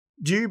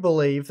Do you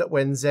believe that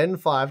when Zen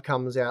 5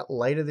 comes out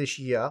later this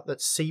year, that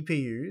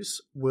CPUs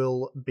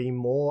will be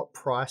more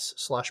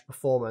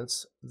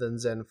price/performance than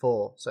Zen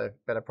 4? So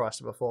better price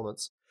to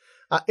performance.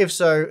 If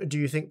so, do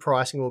you think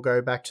pricing will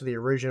go back to the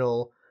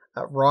original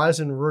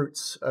Ryzen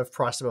roots of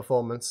price to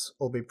performance,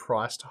 or be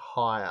priced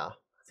higher?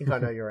 I think I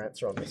know your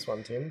answer on this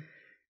one, Tim.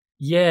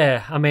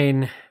 Yeah, I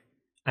mean,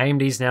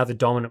 AMD is now the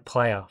dominant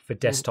player for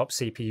desktop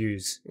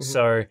CPUs.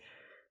 So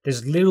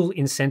there's little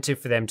incentive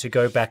for them to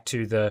go back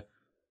to the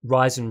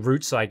Ryzen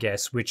roots, I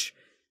guess, which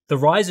the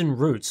Ryzen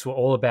roots were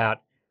all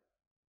about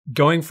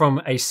going from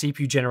a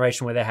CPU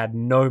generation where they had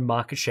no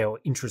market share or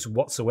interest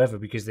whatsoever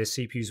because their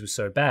CPUs were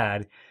so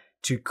bad,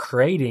 to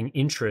creating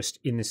interest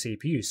in the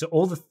CPU. So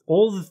all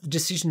the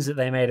decisions that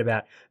they made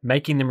about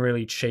making them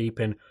really cheap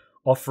and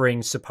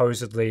offering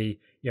supposedly,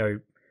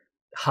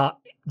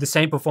 the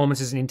same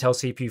performance as an Intel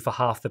CPU for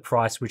half the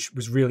price, which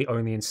was really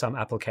only in some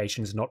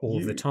applications, not all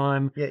of the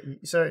time. Yeah,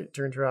 sorry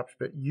to interrupt,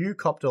 but you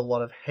copped a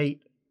lot of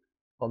hate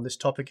on this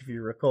topic, if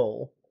you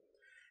recall,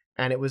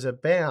 and it was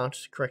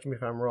about, correct me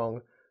if I'm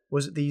wrong,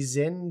 was it the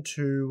Zen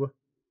 2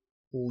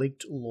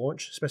 leaked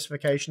launch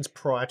specifications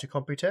prior to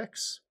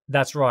Computex?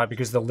 That's right,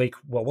 because the leak,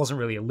 well, it wasn't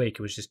really a leak,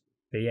 it was just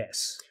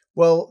BS.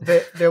 Well,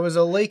 there was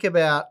a leak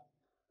about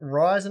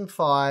Ryzen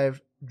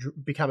 5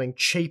 becoming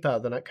cheaper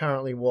than it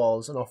currently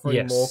was and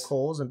offering more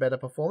cores and better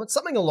performance.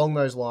 Something along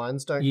those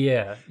lines,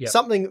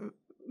 something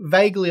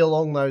vaguely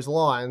along those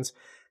lines,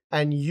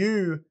 and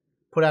you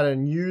put out a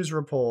news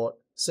report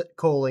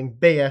calling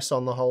BS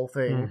on the whole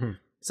thing,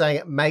 saying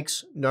it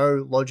makes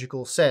no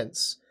logical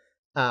sense.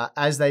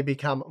 As they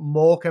become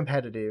more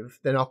competitive,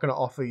 they're not going to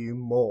offer you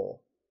more.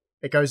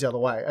 It goes the other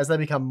way. As they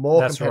become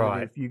more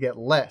competitive, you get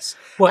less.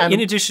 Well, in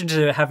addition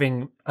to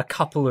having a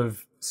couple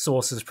of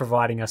sources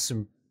providing us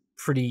some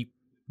pretty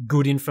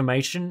good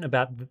information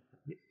about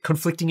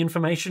conflicting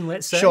information,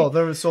 let's say. Sure,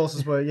 the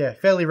sources were,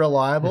 fairly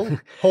reliable,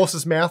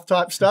 horse's mouth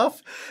type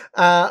stuff.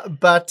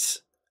 But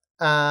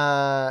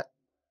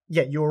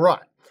you were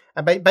right.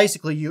 And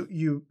basically,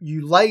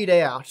 you laid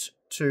out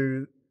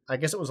to, I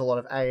guess it was a lot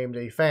of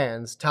AMD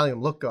fans, telling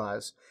them, look,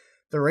 guys,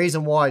 the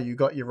reason why you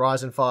got your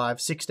Ryzen 5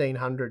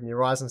 1600 and your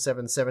Ryzen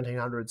 7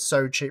 1700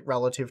 so cheap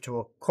relative to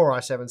a Core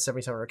i7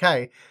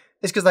 7700K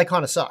is because they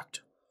kind of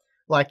sucked.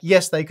 Like,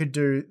 yes, they could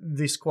do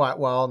this quite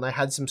well and they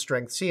had some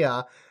strengths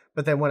here,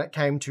 but then when it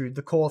came to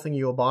the core thing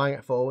you were buying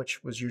it for,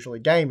 which was usually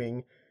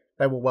gaming,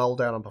 they were well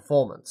down on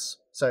performance.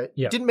 So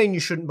it didn't mean you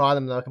shouldn't buy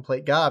them, they were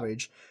complete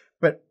garbage,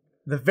 but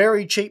the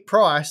very cheap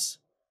price,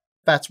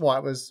 that's why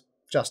it was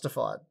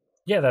justified.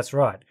 Yeah, that's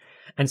right.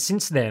 And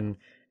since then,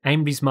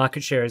 AMD's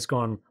market share has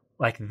gone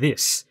like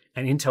this,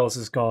 and Intel's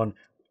has gone,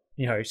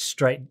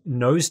 straight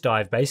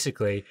nosedive,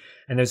 basically.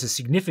 And there's a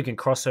significant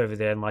crossover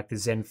there in like the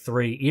Zen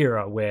 3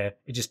 era where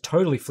it just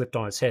totally flipped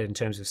on its head in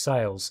terms of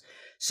sales.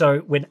 So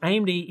when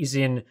AMD is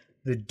in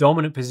the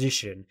dominant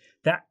position,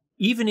 that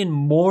even in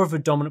more of a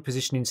dominant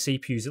position in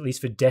CPUs, at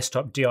least for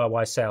desktop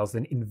DIY sales,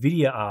 than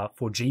NVIDIA are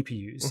for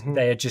GPUs,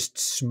 they are just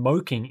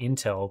smoking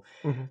Intel.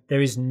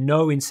 There is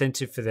no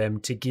incentive for them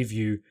to give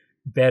you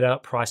better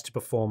price to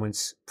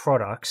performance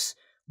products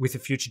with a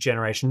future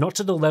generation, not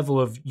to the level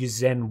of your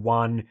Zen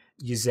 1,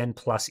 your Zen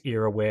Plus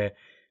era where,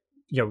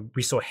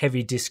 we saw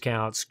heavy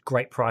discounts,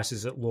 great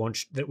prices at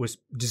launch that was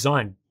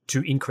designed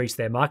to increase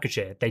their market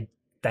share. They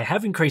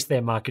have increased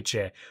their market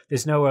share.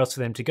 There's nowhere else for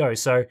them to go.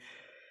 So,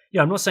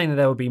 I'm not saying that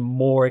they will be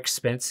more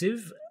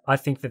expensive. I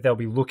think that they'll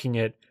be looking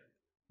at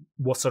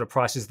what sort of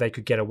prices they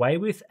could get away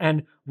with.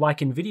 And like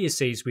NVIDIA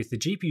sees with the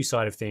GPU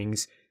side of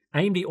things,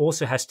 AMD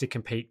also has to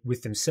compete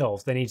with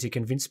themselves. They need to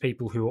convince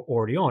people who are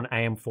already on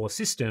AM4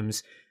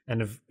 systems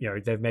and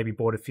they've maybe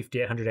bought a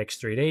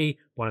 5800X3D,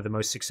 one of the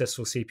most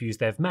successful CPUs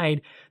they've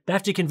made. They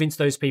have to convince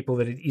those people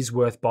that it is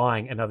worth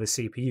buying another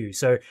CPU.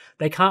 So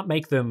they can't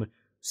make them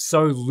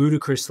so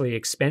ludicrously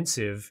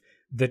expensive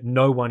that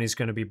no one is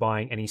going to be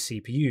buying any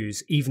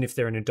CPUs, even if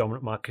they're in a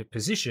dominant market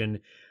position.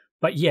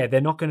 But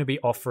they're not going to be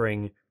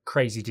offering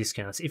crazy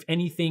discounts. If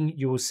anything,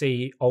 you will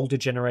see older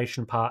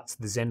generation parts,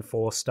 the Zen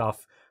 4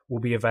 stuff, will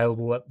be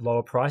available at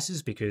lower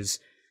prices because,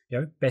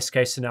 best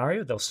case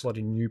scenario, they'll slot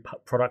in new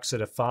products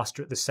that are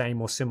faster at the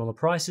same or similar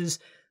prices.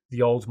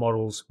 The old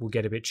models will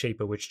get a bit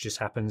cheaper, which just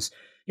happens,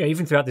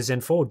 even throughout the Zen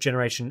 4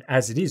 generation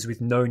as it is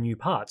with no new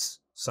parts.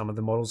 Some of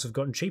the models have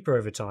gotten cheaper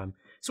over time.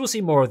 So we'll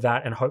see more of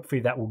that, and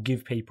hopefully that will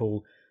give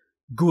people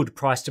good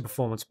price to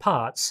performance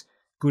parts,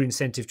 good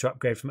incentive to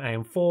upgrade from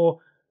AM4,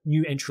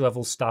 new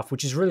entry-level stuff,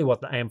 which is really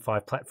what the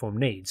AM5 platform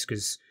needs,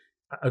 because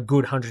a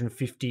good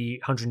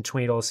 $150, $120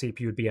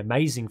 CPU would be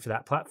amazing for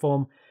that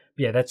platform.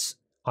 But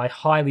I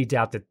highly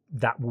doubt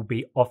that will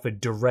be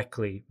offered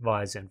directly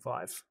via Zen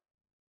 5.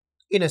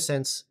 In a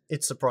sense,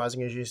 it's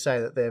surprising, as you say,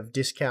 that they've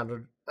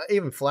discounted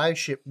even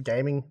flagship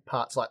gaming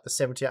parts like the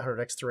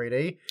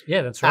 7800X3D.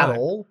 Yeah, that's right. At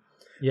all.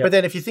 Yep. But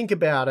then if you think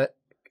about it,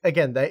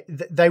 again,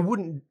 they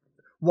wouldn't.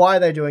 Why are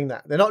they doing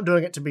that? They're not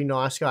doing it to be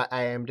nice guy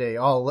AMD.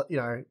 Oh,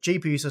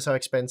 GPUs are so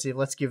expensive.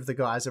 Let's give the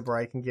guys a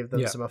break and give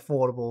them some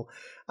affordable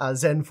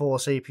Zen 4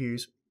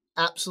 CPUs.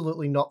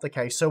 Absolutely not the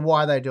case. So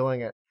why are they doing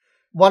it?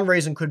 one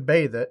reason could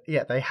be that,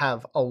 yeah, they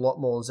have a lot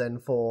more Zen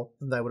 4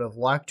 than they would have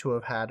liked to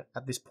have had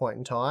at this point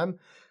in time.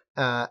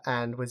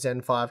 And with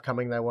Zen 5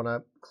 coming, they want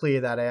to clear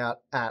that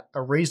out at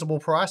a reasonable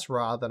price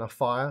rather than a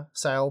fire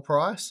sale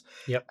price.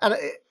 Yep. And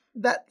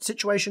that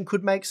situation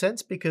could make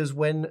sense because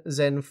when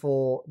Zen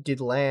 4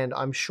 did land,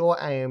 I'm sure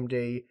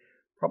AMD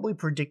probably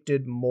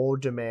predicted more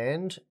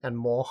demand and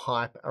more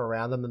hype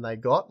around them than they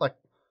got. Like,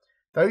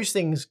 those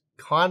things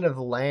kind of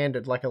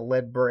landed like a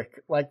lead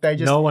brick. Like, they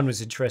just... No one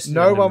was interested in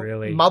them,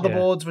 really.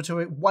 Motherboards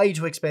were way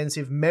too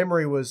expensive.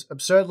 Memory was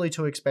absurdly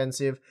too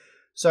expensive.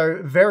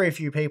 So very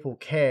few people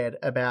cared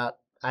about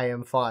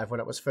AM5 when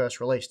it was first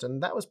released.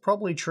 And that was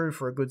probably true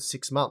for a good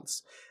 6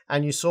 months.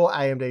 And you saw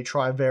AMD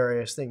try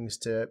various things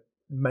to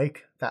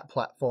make that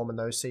platform and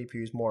those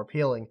CPUs more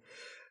appealing.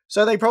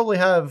 So they probably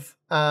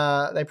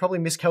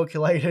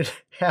miscalculated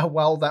how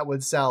well that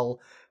would sell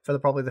for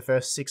probably the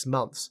first 6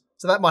 months.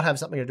 So that might have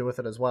something to do with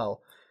it as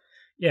well.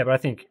 Yeah, but I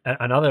think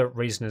another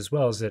reason as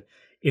well is that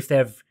if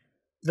they've,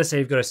 let's say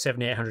you've got a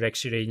 7800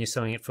 XGD and you're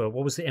selling it for,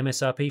 what was the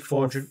MSRP?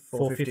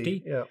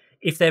 450? Yeah.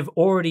 If they've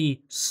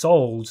already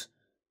sold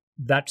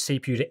that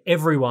CPU to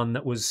everyone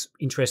that was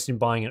interested in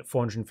buying it at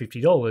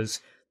 $450,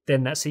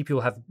 then that CPU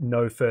will have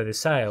no further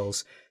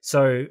sales.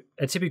 So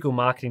a typical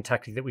marketing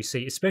tactic that we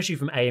see, especially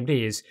from AMD,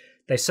 is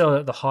they sell it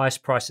at the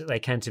highest price that they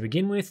can to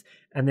begin with,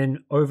 and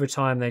then over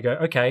time they go,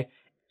 okay,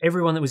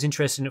 everyone that was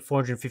interested in at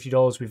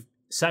 $450, we've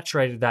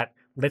saturated that,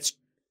 let's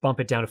bump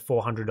it down to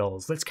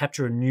 $400. Let's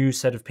capture a new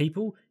set of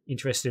people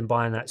interested in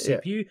buying that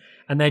CPU,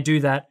 and they do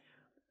that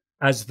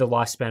as the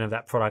lifespan of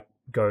that product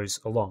goes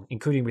along,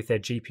 including with their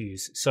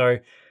GPUs. So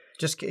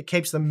just it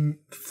keeps them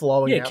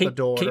flowing out the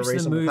door at a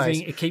reasonable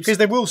pace. Because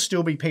there will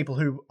still be people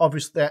who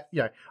obviously,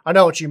 I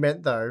know what you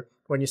meant though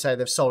when you say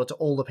they've sold it to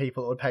all the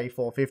people that would pay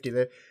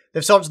 $450.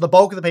 They've sold it to the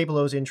bulk of the people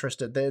who was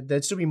interested.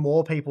 There'd still be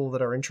more people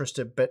that are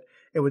interested, but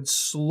it would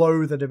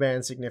slow the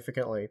demand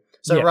significantly.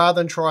 So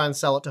rather than try and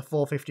sell it to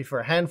 $450 for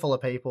a handful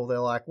of people, they're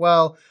like,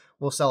 well,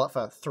 we'll sell it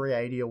for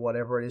 $380 or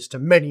whatever it is to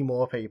many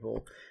more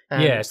people.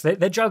 And yes,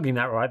 they're juggling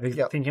that, right?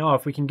 They're thinking,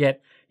 if we can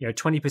get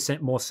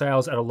 20% more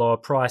sales at a lower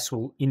price,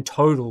 we'll in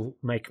total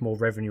make more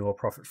revenue or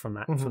profit from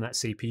that from that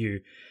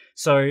CPU.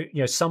 So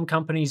some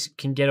companies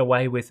can get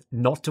away with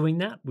not doing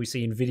that. We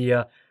see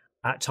Nvidia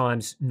at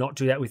times not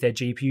do that with their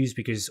GPUs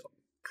because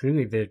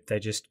clearly they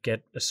just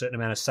get a certain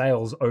amount of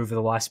sales over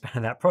the lifespan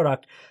of that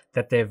product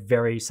that they're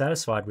very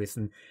satisfied with.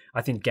 And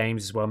I think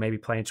games as well maybe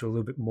play into a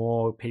little bit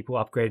more. People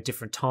upgrade at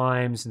different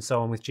times and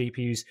so on with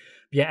GPUs.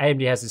 But yeah,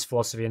 AMD has this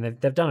philosophy, and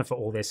they've done it for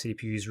all their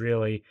CPUs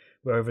really,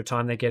 where over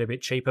time they get a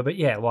bit cheaper. But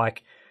yeah,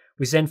 like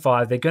with Zen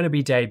 5, they're going to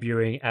be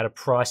debuting at a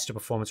price to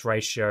performance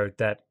ratio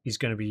that is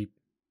going to be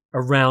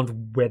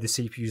around where the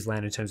CPUs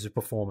land in terms of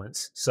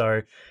performance.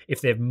 So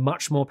if they're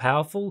much more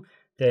powerful,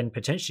 then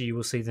potentially you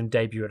will see them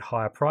debut at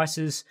higher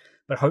prices,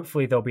 but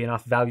hopefully there'll be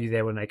enough value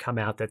there when they come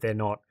out that they're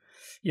not,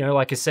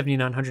 like a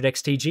 7900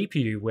 XT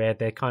GPU where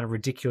they're kind of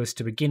ridiculous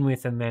to begin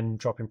with and then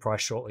drop in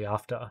price shortly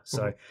after.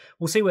 So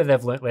we'll see where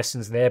they've learnt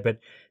lessons there, but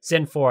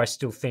Zen 4, I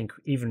still think,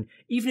 even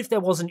if there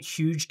wasn't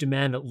huge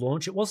demand at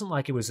launch, it wasn't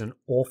like it was an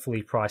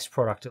awfully priced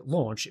product at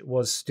launch. It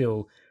was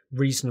still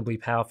reasonably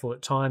powerful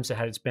at times. It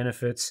had its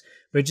benefits,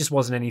 but it just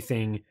wasn't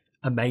anything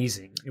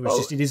amazing. It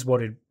was it was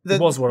what it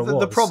was.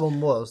 The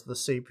problem was the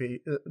CPU,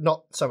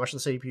 not so much the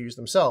CPUs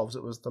themselves,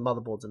 it was the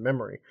motherboards and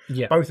memory.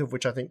 Yeah. Both of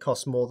which I think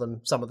cost more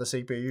than some of the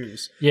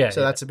CPUs. Yeah.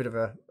 So that's a bit of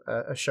a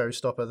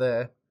showstopper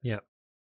there. Yeah.